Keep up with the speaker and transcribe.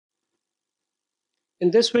In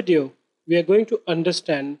this video, we are going to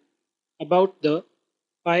understand about the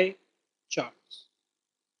pie charts.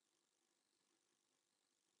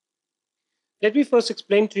 Let me first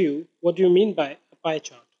explain to you what do you mean by a pie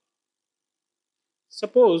chart.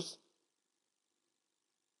 Suppose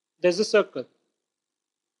there's a circle.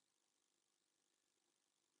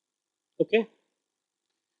 Okay.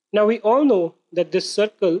 Now we all know that this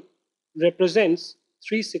circle represents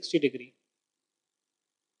 360 degree.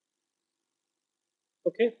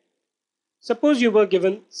 Okay. Suppose you were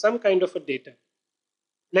given some kind of a data.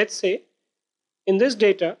 Let's say in this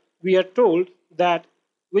data we are told that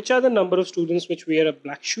which are the number of students which wear a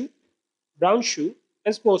black shoe, brown shoe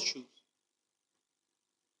and sports shoes.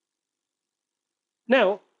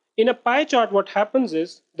 Now in a pie chart what happens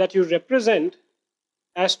is that you represent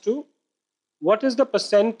as to what is the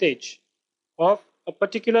percentage of a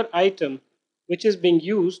particular item which is being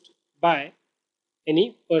used by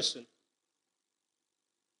any person.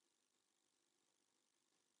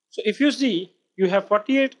 So if you see, you have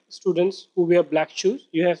 48 students who wear black shoes,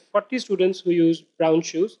 you have 40 students who use brown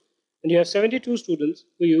shoes, and you have 72 students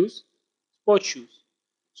who use sports shoes.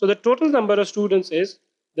 So the total number of students is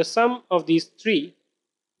the sum of these three,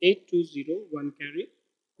 8201 carry,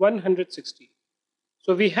 160.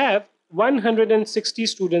 So we have 160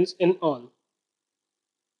 students in all.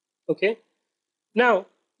 Okay. Now,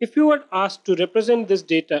 if you were asked to represent this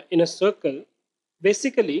data in a circle,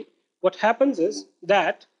 basically what happens is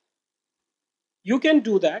that you can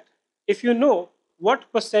do that if you know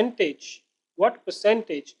what percentage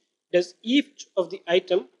does each of the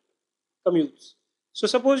item commutes. So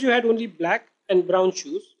suppose you had only black and brown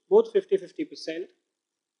shoes, both 50-50%.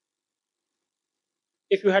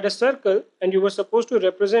 If you had a circle and you were supposed to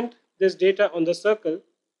represent this data on the circle,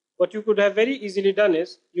 what you could have very easily done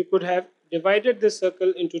is you could have divided this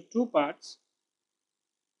circle into two parts.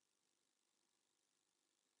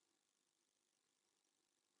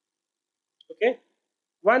 Okay,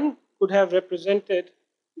 one could have represented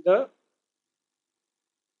the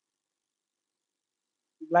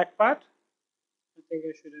black part. I think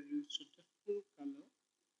I should have used a different color.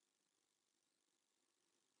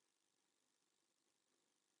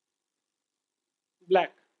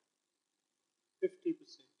 Black, 50%.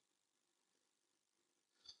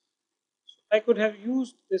 So I could have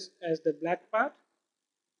used this as the black part,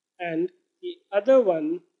 and the other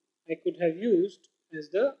one I could have used as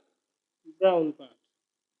the brown part,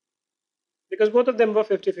 because both of them were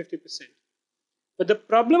 50-50%. But the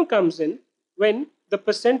problem comes in when the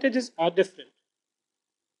percentages are different.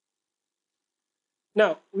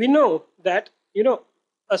 Now we know that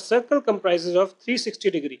a circle comprises of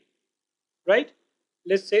 360 degree, right?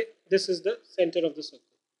 Let's say this is the center of the circle.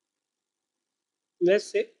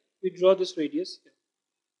 Let's say we draw this radius here.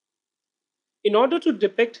 In order to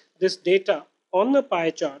depict this data on the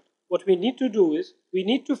pie chart, what we need to do is we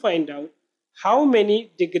need to find out how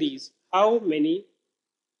many degrees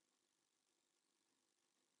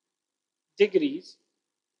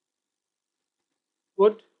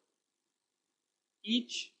would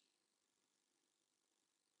each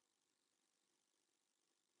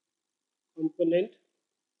component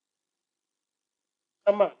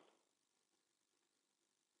command.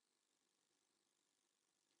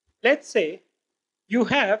 Let's say you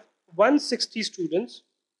have 160 students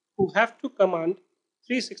who have to command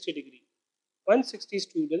 360 degree. 160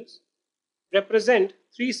 students represent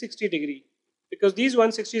 360 degree because these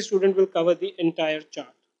 160 students will cover the entire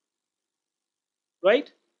chart,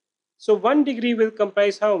 right? So 1 degree will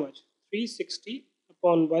comprise how much? 360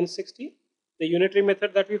 upon 160, the unitary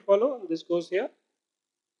method that we follow. This goes here,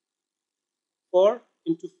 4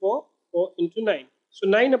 into 4, 4 into 9. So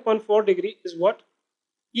 9 upon 4 degree is what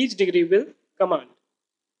each degree will command.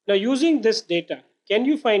 Now using this data, can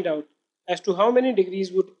you find out as to how many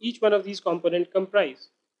degrees would each one of these components comprise?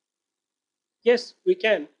 Yes, we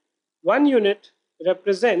can. 1 unit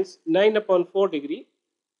represents 9 upon 4 degree.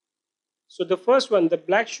 So the first one, the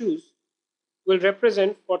black shoes, will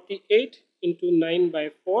represent 48 into 9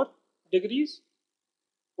 by 4 degrees.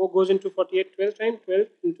 4 goes into 48 12 times. 12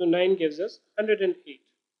 into 9 gives us 108.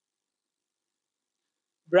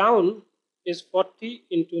 Brown is 40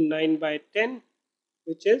 into 9 by 10,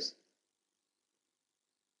 which is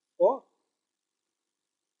 4.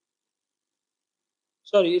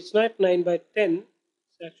 Sorry, it's not 9 by 10,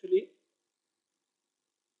 it's actually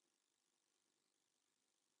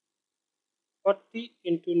 40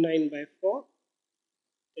 into 9 by 4,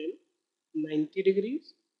 10, 90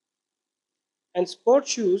 degrees. And sport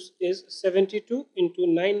shoes is 72 into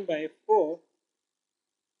 9 by 4,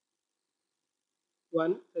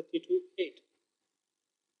 132, 8.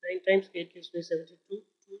 9 times 8 gives me 72,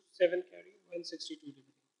 2, 7 carry, 162 degrees.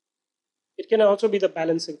 It can also be the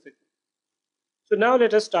balancing figure. So now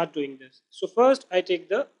let us start doing this. So first I take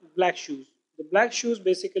the black shoes. The black shoes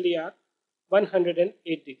basically are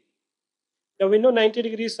 108 degrees. Now we know 90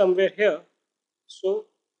 degrees somewhere here. So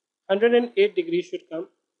 108 degrees should come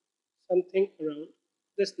something around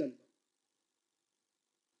this number.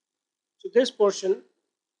 So this portion,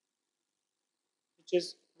 which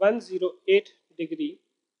is 108 degree,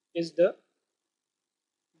 is the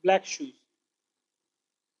black shoes.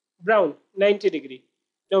 Brown, 90 degree.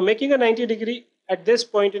 Now making a 90 degree at this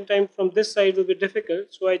point in time from this side will be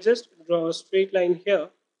difficult, so I just draw a straight line here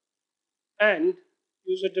and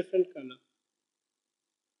use a different color.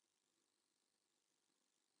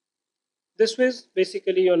 This was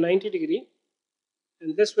basically your 90 degree,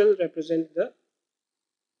 and this will represent the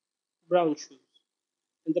brown shoes.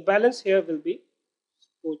 And the balance here will be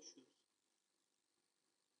sports shoes.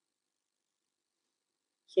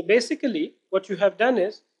 So basically what you have done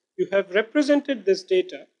is you have represented this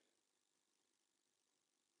data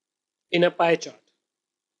in a pie chart.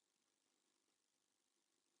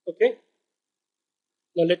 Okay.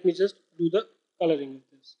 Now let me just do the coloring of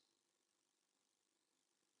this.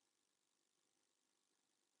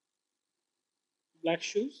 Black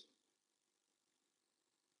shoes.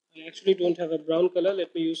 I actually don't have a brown color.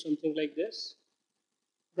 Let me use something like this.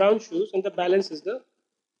 Brown shoes, and the balance is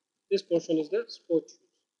this portion is the sports shoes.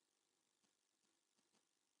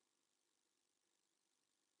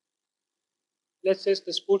 Let's say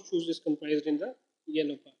the sports shoes is comprised in the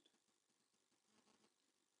yellow part.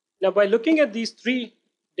 Now by looking at these three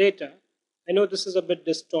data, I know this is a bit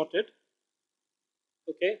distorted.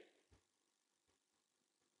 Okay.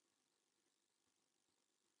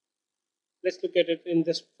 Let's look at it in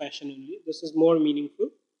this fashion only. This is more meaningful.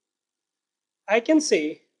 I can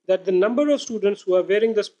say that the number of students who are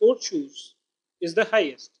wearing the sports shoes is the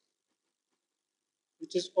highest,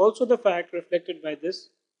 which is also the fact reflected by this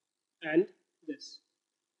and this.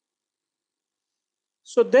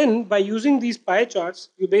 So then by using these pie charts,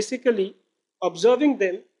 you basically observing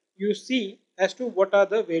them, you see as to what are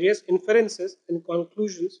the various inferences and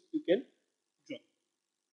conclusions you can